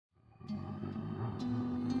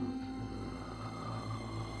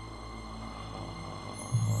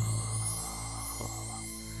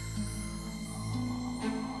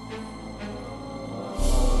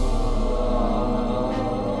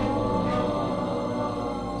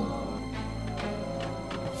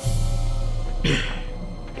I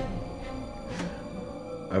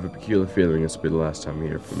have a peculiar feeling this will be the last time you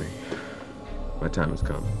hear from me. My time has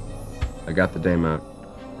come. I got the dame out,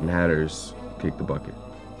 and had hers kick the bucket.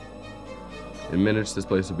 In minutes, this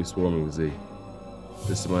place will be swarming with Z.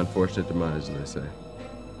 This is my unfortunate demise, as they say.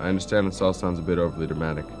 I understand this all sounds a bit overly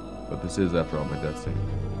dramatic, but this is, after all, my death scene.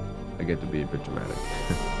 I get to be a bit dramatic.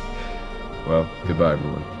 Well, goodbye,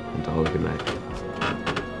 everyone. Until a good night.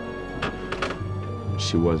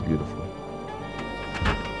 She was beautiful.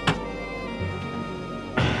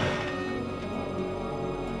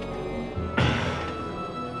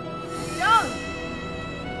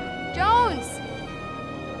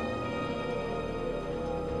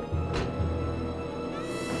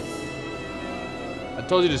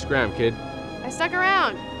 I told you to scram, kid. I stuck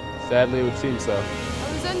around. Sadly, it would seem so.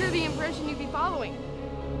 I was under the impression you'd be following.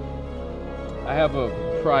 I have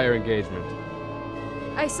a prior engagement.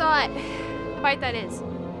 I saw it. The bite, that is.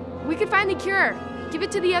 We could find the cure. Give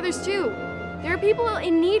it to the others, too. There are people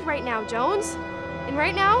in need right now, Jones. And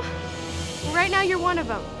right now you're one of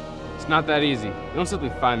them. It's not that easy. You don't simply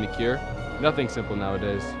find the cure. Nothing's simple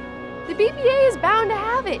nowadays. The BPA is bound to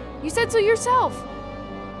have it. You said so yourself.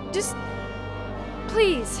 Just...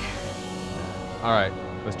 please. All right,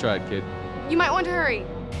 let's try it, kid. You might want to hurry.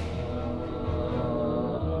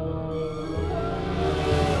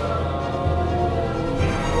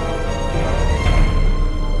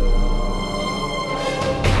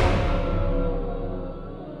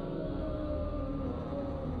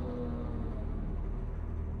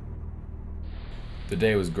 The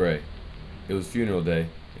day was gray. It was funeral day,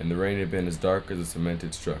 and the rain had been as dark as the cement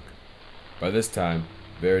it struck. By this time,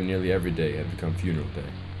 very nearly every day had become funeral day.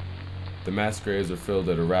 The mass graves were filled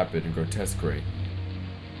at a rapid and grotesque rate.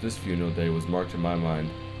 This funeral day was marked in my mind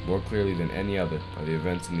more clearly than any other by the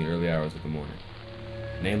events in the early hours of the morning,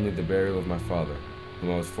 namely the burial of my father,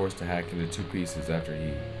 whom I was forced to hack into 2 pieces after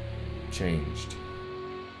he changed.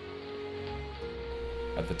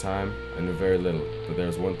 At the time, I knew very little, but there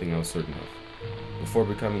was one thing I was certain of. Before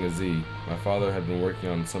becoming a Z, my father had been working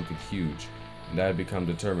on something huge, and I had become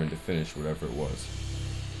determined to finish whatever it was.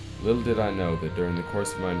 Little did I know that during the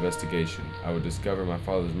course of my investigation, I would discover my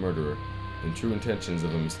father's murderer, the true intentions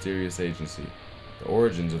of a mysterious agency, the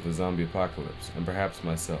origins of the zombie apocalypse, and perhaps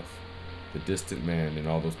myself, the distant man in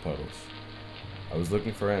all those puddles. I was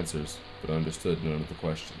looking for answers, but understood none of the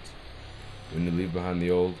questions. When you leave behind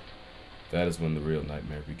the old, that is when the real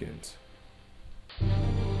nightmare begins.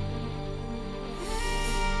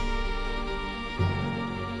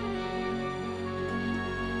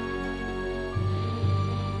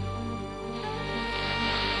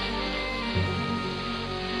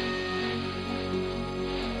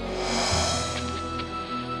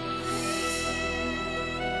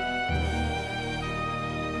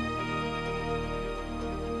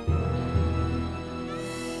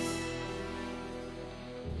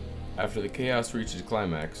 After the chaos reached its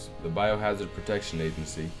climax, the Biohazard Protection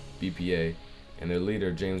Agency, BPA, and their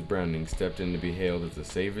leader, James Browning, stepped in to be hailed as the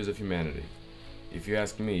saviors of humanity. If you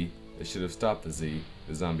ask me, they should have stopped the Z,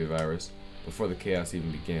 the zombie virus, before the chaos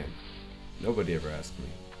even began. Nobody ever asked me.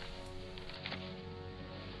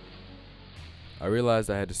 I realized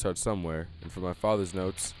I had to start somewhere, and for my father's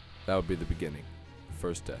notes, that would be the beginning, the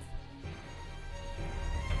first death.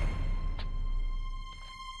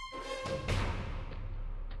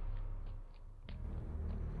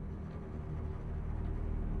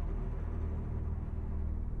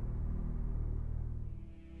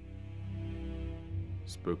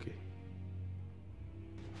 Spooky.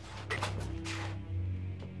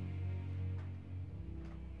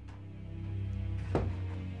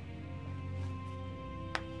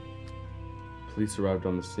 Police arrived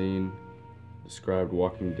on the scene, described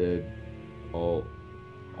Walking Dead, all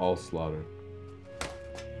slaughtered.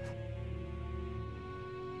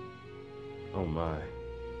 Oh my.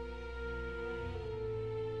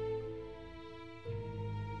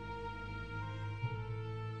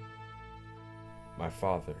 My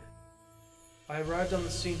father. I arrived on the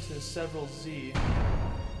scene to several Z,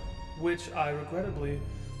 which I regrettably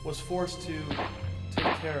was forced to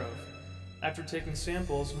take care of. After taking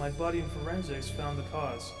samples, my buddy in forensics found the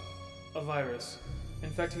cause, a virus,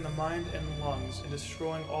 infecting the mind and lungs and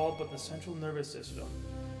destroying all but the central nervous system.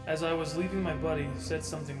 As I was leaving, my buddy said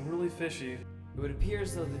something really fishy. It would appear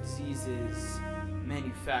as though the disease is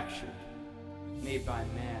manufactured, made by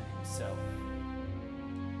man himself.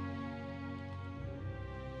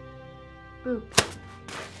 Boop.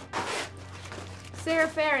 Sarah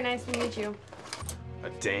Fair, nice to meet you. A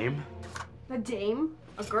dame? A dame?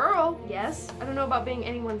 A girl, yes. I don't know about being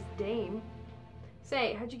anyone's dame.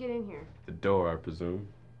 Say, how'd you get in here? The door, I presume.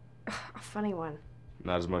 A funny one.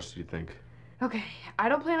 Not as much as you think. Okay, I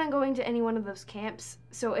don't plan on going to any one of those camps,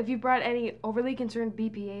 so if you brought any overly concerned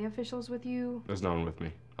BPA officials with you... There's no one with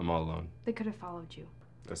me. I'm all alone. They could have followed you.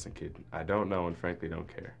 Listen, kid, I don't know and frankly don't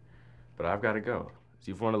care. But I've got to go. If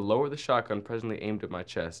you want to lower the shotgun presently aimed at my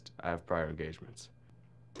chest, I have prior engagements.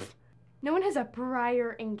 No one has a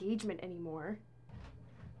prior engagement anymore.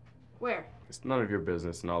 Where? It's none of your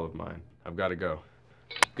business and all of mine. I've got to go.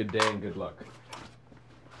 Good day and good luck.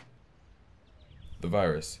 The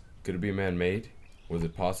virus. Could it be man-made? Was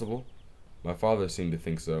it possible? My father seemed to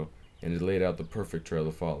think so, and had laid out the perfect trail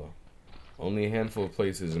to follow. Only a handful of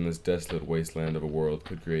places in this desolate wasteland of a world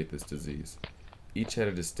could create this disease. Each had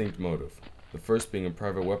a distinct motive, the first being a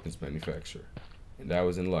private weapons manufacturer. And I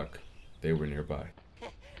was in luck. They were nearby.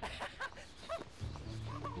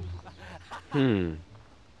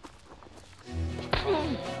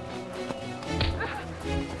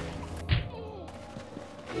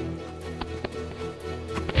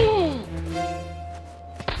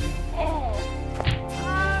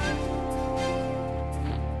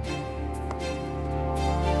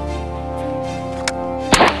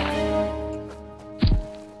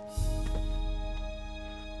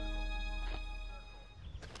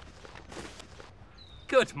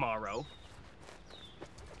 Good morrow.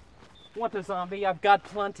 Want a zombie? I've got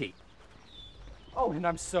plenty. Oh, and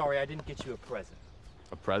I'm sorry I didn't get you a present.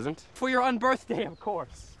 A present? For your unbirthday, of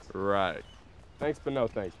course. Right. Thanks, but no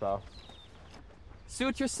thanks, pal.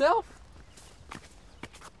 Suit yourself.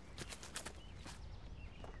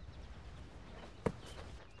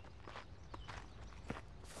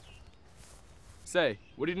 Say,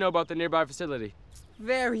 what do you know about the nearby facility?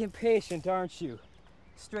 Very impatient, aren't you?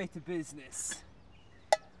 Straight to business.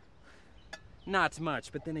 Not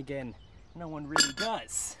much, but then again, no one really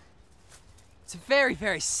does. It's very,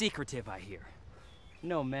 very secretive, I hear.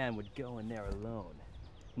 No man would go in there alone.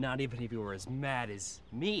 Not even if he were as mad as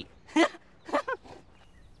me.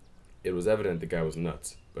 It was evident the guy was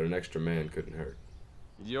nuts, but an extra man couldn't hurt.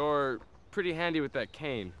 You're pretty handy with that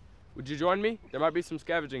cane. Would you join me? There might be some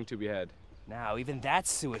scavenging to be had. Now, even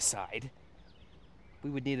that's suicide.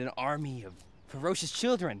 We would need an army of ferocious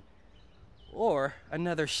children. Or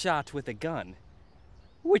another shot with a gun.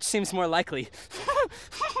 Which seems more likely.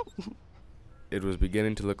 It was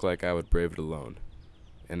beginning to look like I would brave it alone,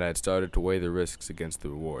 and I had started to weigh the risks against the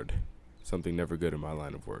reward, something never good in my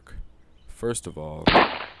line of work. First of all...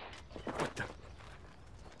 What the...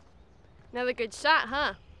 Another good shot,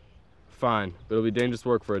 huh? Fine, but it'll be dangerous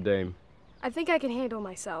work for a dame. I think I can handle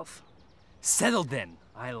myself. Settled then.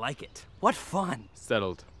 I like it. What fun.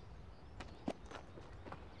 Settled.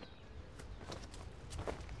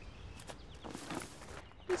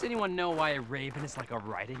 Does anyone know why a raven is like a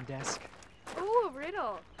writing desk? Ooh, a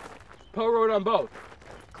riddle. Poe wrote on both.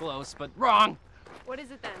 Close, but wrong. What is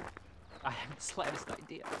it then? I haven't the slightest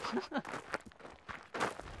idea.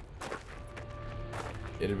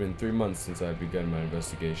 It had been 3 months since I had begun my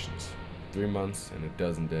investigations. 3 months and a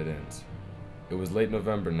dozen dead ends. It was late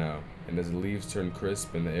November now, and as the leaves turned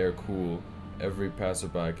crisp and the air cool, every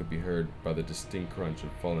passerby could be heard by the distinct crunch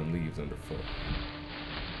of fallen leaves underfoot.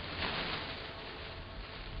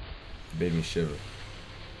 It made me shiver.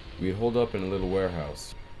 We had holed up in a little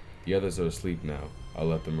warehouse. The others are asleep now. I'll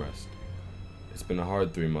let them rest. It's been a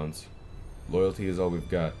hard 3 months. Loyalty is all we've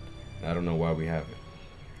got, and I don't know why we have it.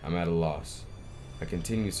 I'm at a loss. I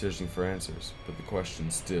continue searching for answers, but the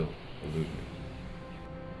questions still elude me.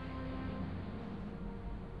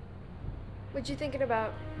 What you thinking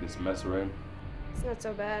about? This mess we're in? It's not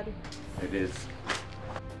so bad. It is.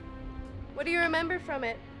 What do you remember from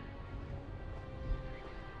it?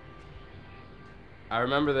 I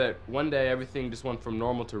remember that one day everything just went from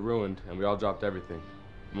normal to ruined, and we all dropped everything.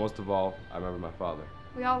 Most of all, I remember my father.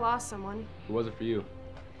 We all lost someone. Who was it for you?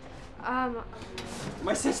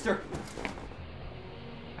 My sister!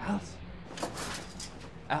 Alice.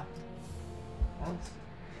 Alice. Alice.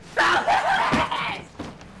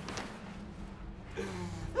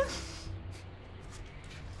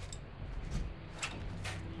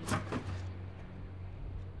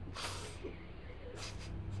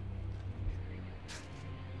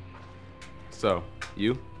 So,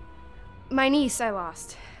 you? My niece I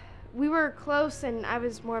lost. We were close and I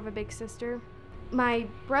was more of a big sister. My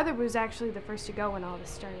brother was actually the first to go when all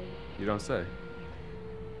this started. You don't say.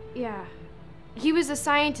 Yeah. He was a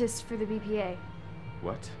scientist for the BPA.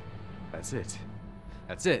 What? That's it.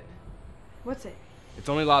 That's it. What's it? It's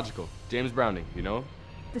only logical. James Browning, you know?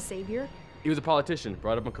 The savior? He was a politician,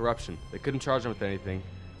 brought up on corruption. They couldn't charge him with anything,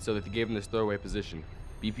 so they gave him this throwaway position.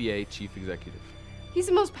 BPA chief executive. He's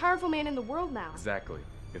the most powerful man in the world now. Exactly.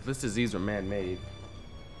 If this disease were man-made...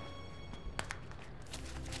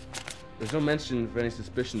 There's no mention of any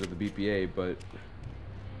suspicions of the BPA, but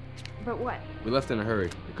But what? we left in a hurry.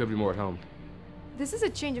 There could be more at home. This is a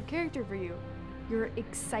change of character for you. You're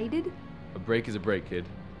excited? A break is a break, kid.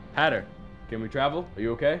 Hatter, can we travel? Are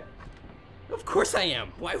you okay? Of course I am.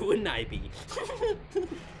 Why wouldn't I be?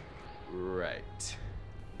 Right.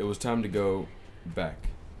 It was time to go back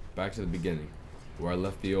to the beginning, where I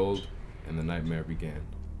left the old and the nightmare began.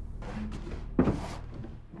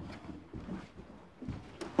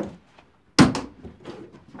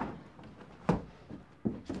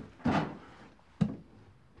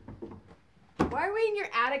 Why are we in your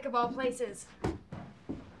attic of all places?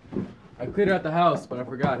 I cleared out the house, but I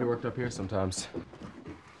forgot he worked up here sometimes.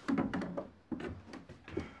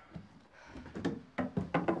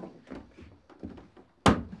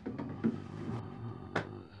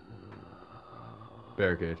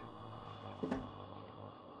 Barricade.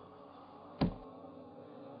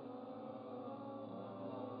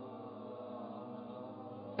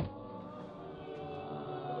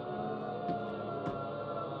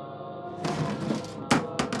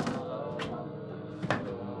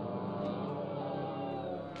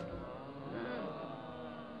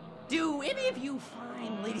 Do any of you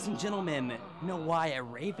fine ladies and gentlemen know why a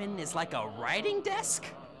raven is like a writing desk?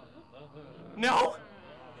 No?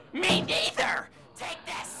 Me neither! Take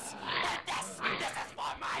this! This is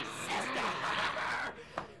for my sister!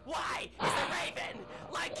 Why is a raven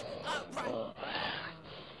like a...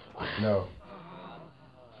 No.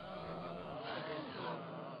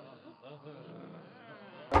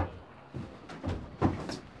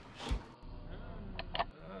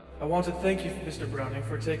 I want to thank you, Mr. Browning,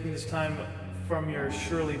 for taking this time from your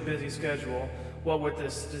surely busy schedule, what with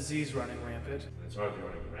this disease running rampant. It's hardly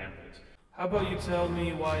running rampant. How about you tell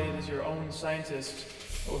me why it is your own scientists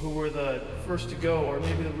who were the first to go, or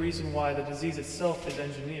maybe the reason why the disease itself is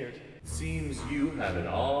engineered? Seems you have it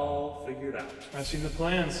all figured out. I've seen the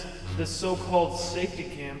plans. The so-called safety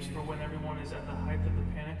camps for when everyone is at the height of the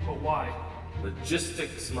panic, but why?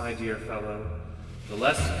 Logistics, my dear fellow. The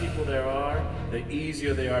less people there are, the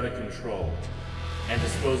easier they are to control. And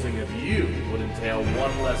disposing of you would entail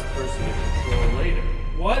one less person to control later.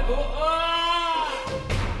 What?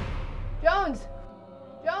 Jones!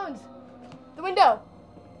 Jones! The window!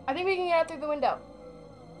 I think we can get out through the window.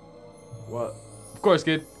 What? Of course,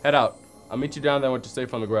 kid. Head out. I'll meet you down there when you're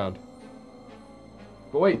safe on the ground.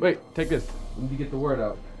 But wait, take this. We need to get the word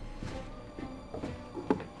out.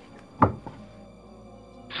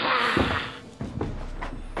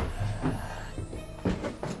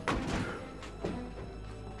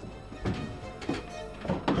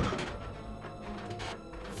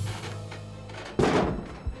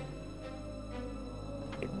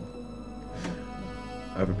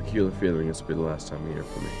 I have a peculiar feeling this will be the last time you hear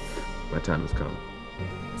from me. My time has come.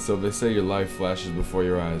 So they say your life flashes before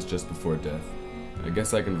your eyes just before death. I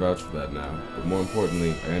guess I can vouch for that now, but more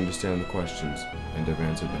importantly, I understand the questions and have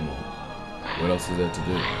answered them all. What else is there to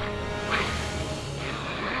do?